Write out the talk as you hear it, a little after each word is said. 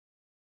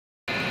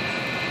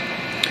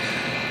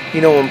You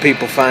know, when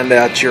people find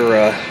out you're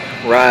a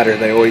writer,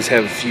 they always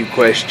have a few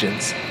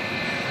questions.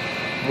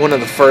 One of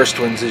the first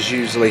ones is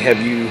usually,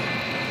 have you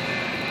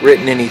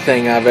written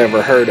anything I've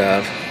ever heard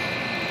of?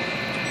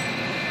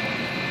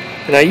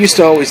 And I used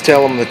to always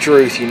tell them the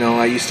truth, you know.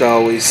 I used to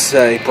always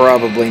say,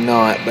 probably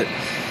not, but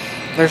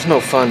there's no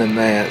fun in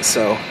that.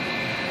 So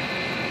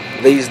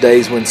these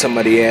days when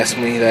somebody asks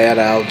me that,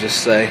 I'll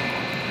just say,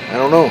 I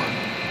don't know.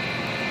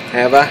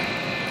 Have I?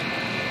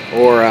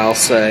 Or I'll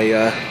say,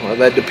 well,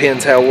 that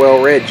depends how well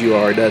read you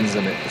are,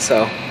 doesn't it?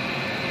 So,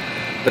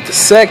 but the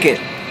second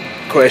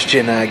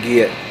question I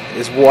get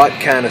is, what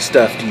kind of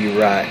stuff do you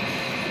write?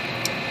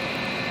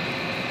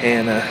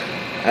 And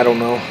I don't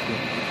know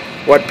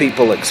what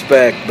people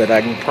expect, but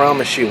I can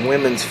promise you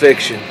women's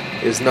fiction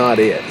is not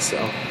it. So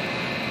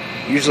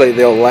usually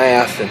they'll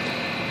laugh and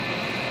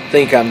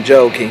think I'm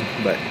joking,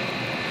 but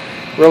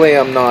really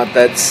I'm not.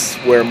 That's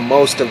where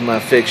most of my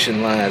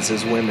fiction lies,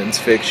 is women's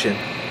fiction.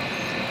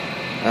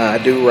 I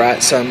do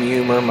write some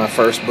humor. My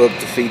first book,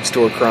 The Feed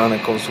Store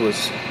Chronicles,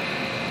 was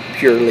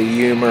purely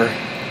humor,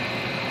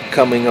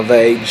 coming of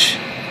age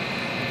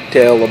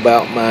tale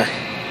about my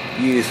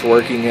youth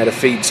working at a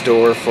feed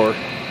store for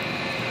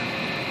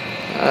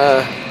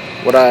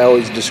what I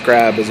always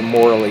describe as a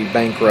morally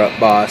bankrupt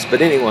boss.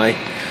 But anyway,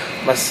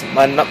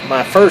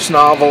 my first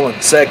novel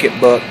and second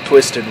book,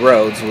 Twisted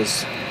Roads,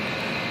 was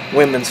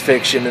women's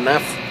fiction, and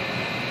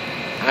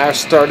I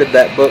started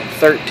that book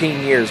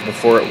 13 years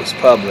before it was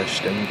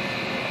published. And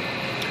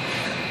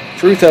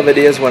truth of it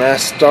is, when I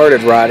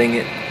started writing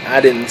it, I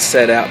didn't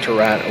set out to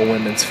write a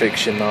women's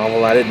fiction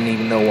novel. I didn't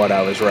even know what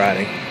I was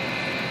writing.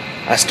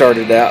 I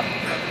started out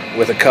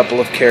with a couple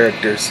of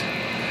characters,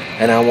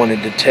 and I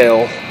wanted to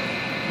tell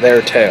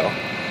their tale.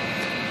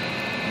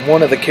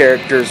 One of the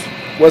characters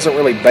wasn't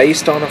really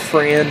based on a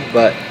friend,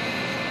 but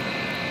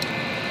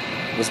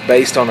was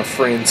based on a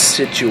friend's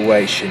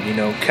situation. You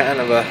know, kind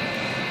of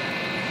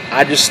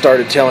I just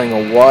started telling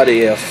a what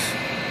if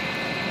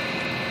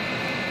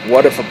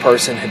a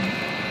person had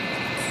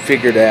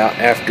figured out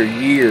after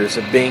years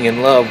of being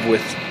in love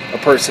with a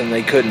person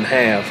they couldn't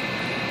have,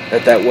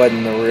 that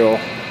wasn't the real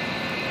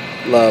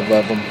love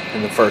of them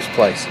in the first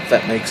place, if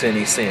that makes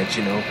any sense,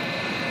 you know.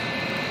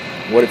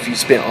 What if you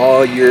spent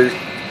all your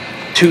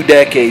 2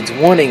 decades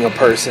wanting a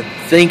person,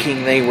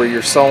 thinking they were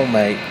your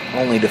soulmate,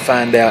 only to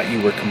find out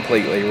you were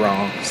completely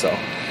wrong? So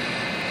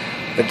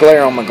the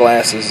glare on my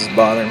glasses is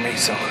bothering me,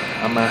 so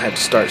I might have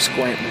to start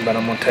squinting, but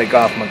I'm going to take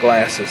off my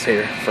glasses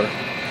here for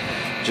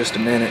just a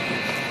minute.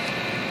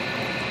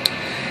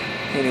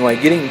 Anyway,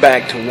 getting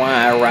back to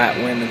why I write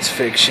women's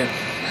fiction,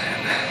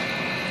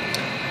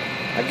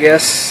 I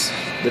guess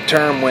the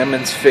term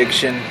women's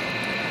fiction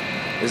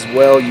is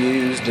well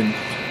used, and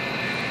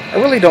I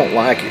really don't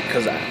like it,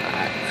 because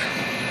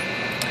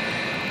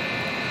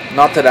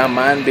not that I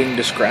mind being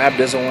described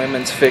as a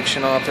women's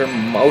fiction author.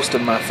 Most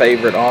of my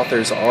favorite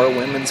authors are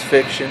women's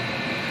fiction.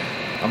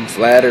 I'm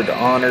flattered,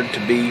 honored to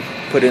be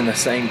put in the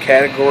same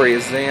category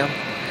as them.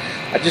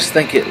 I just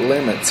think it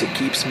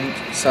keeps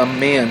some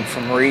men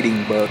from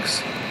reading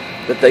books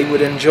that they would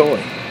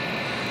enjoy.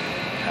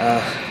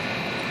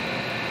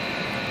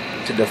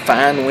 To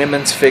define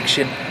women's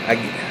fiction,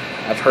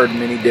 I've heard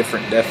many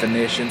different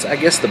definitions. I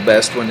guess the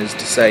best one is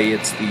to say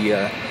it's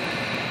the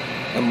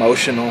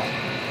emotional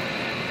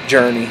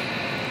journey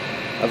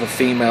of a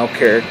female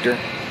character.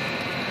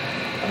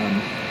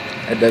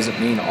 It doesn't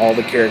mean all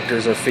the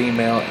characters are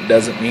female. It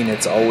doesn't mean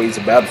it's always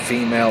about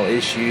female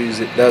issues.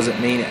 It doesn't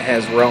mean it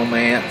has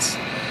romance.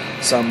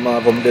 Some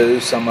of them do,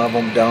 some of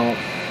them don't.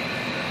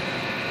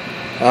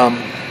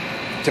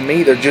 To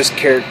me, they're just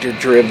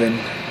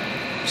character-driven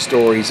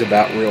stories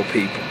about real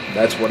people.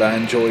 That's what I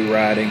enjoy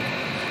writing.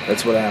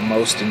 That's what I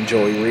most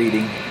enjoy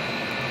reading.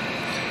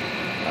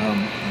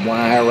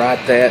 Why I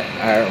write that,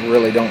 I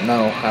really don't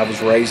know. I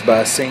was raised by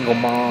a single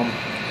mom,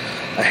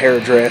 a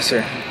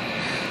hairdresser.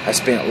 I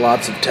spent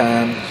lots of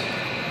time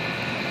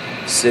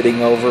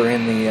sitting over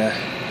in the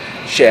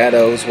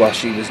shadows while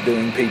she was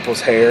doing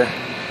people's hair,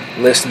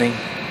 listening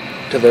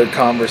to their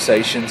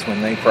conversations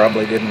when they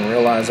probably didn't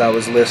realize I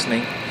was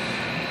listening.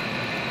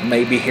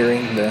 Maybe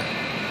hearing the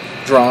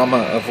drama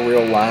of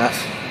real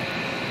life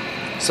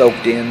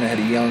soaked in at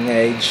a young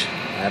age.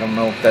 I don't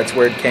know if that's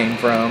where it came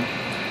from.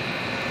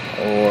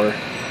 Or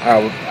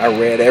I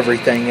read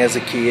everything as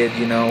a kid,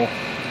 you know.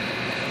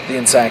 The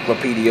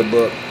encyclopedia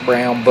book,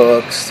 Brown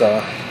books,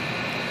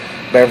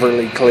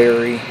 Beverly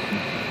Cleary,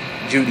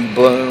 Judy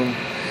Blume.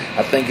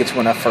 I think it's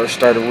when I first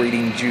started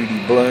reading Judy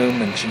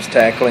Blume, and she's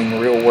tackling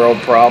real world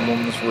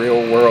problems,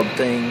 real world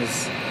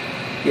things.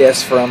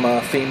 Yes, from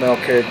a female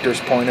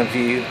character's point of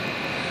view.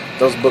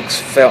 Those books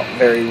felt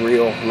very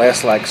real,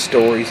 less like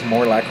stories,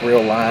 more like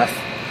real life.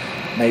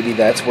 Maybe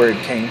that's where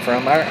it came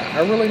from. I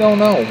really don't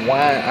know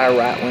why I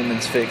write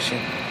women's fiction.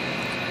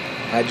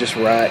 I just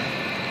write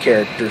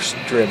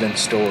character-driven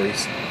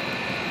stories.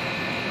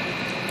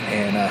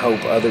 And I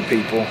hope other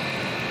people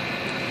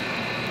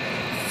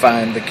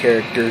find the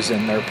characters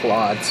and their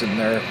plots and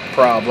their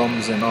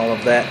problems and all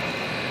of that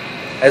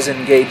as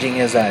engaging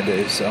as I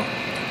do. So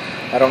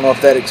I don't know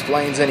if that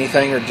explains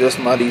anything or just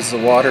muddies the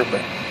water,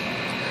 but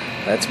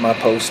that's my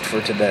post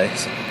for today.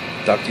 So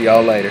talk to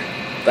y'all later.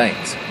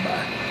 Thanks.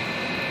 Bye.